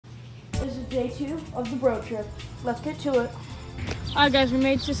This is day 2 of the road trip. Let's get to it. Alright guys, we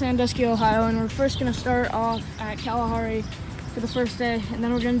made it to Sandusky, Ohio, and we're first going to start off at Kalahari for the first day, and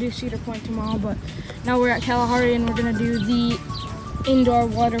then we're going to do Cedar Point tomorrow, but now we're at Kalahari and we're going to do the indoor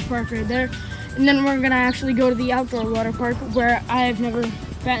water park right there, and then we're going to actually go to the outdoor water park where I have never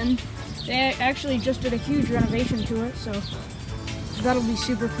been. They actually just did a huge renovation to it, so that'll be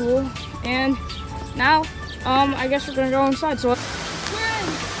super cool. And now, I guess we're going to go inside. So we are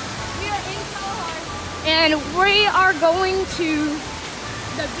in Kalahari, and we are going to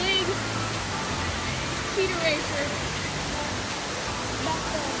the big Peter Racer.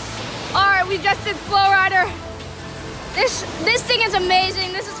 Alright, we just did Flow Rider. This thing is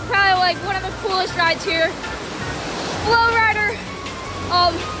amazing. This is probably like one of the coolest rides here. Flow Rider.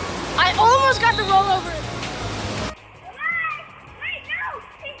 I almost got to roll over it.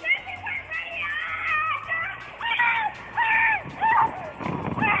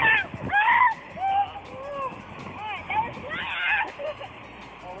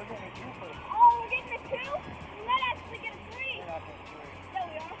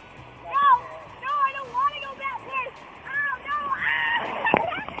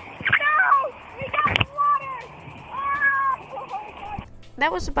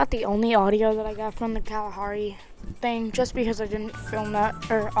 That was about the only audio that I got from the Kalahari thing, just because I didn't film that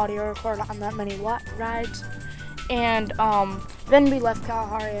or audio record on that many rides. And then we left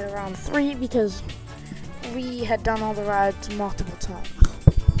Kalahari at around 3 because we had done all the rides multiple times.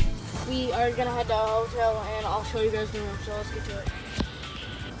 We are gonna head to a hotel and I'll show you guys the room, so let's get to it.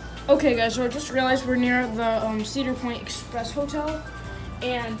 Okay guys, so I just realized we're near the Cedar Point Express Hotel,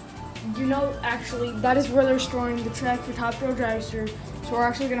 and you know, actually, that is where they're storing the track for Top Thrill Dragster. So we're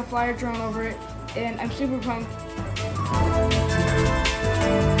actually gonna fly a drone over it, and I'm super pumped.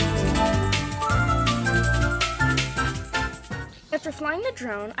 After flying the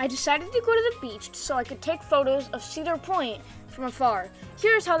drone, I decided to go to the beach so I could take photos of Cedar Point from afar.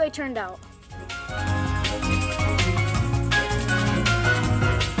 Here's how they turned out.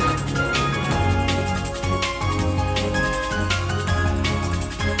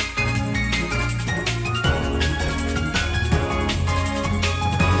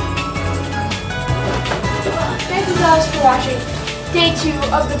 Thank you guys for watching day 2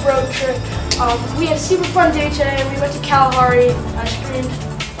 of the road trip. We had a super fun day today. We went to Kalahari. I screamed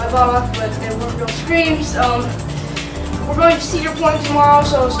my butt off, but they weren't real screams. We're going to Cedar Point tomorrow,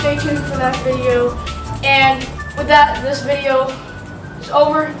 so stay tuned for that video. And with that, this video is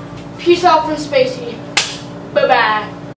over. Peace out from Spacey. Bye-bye.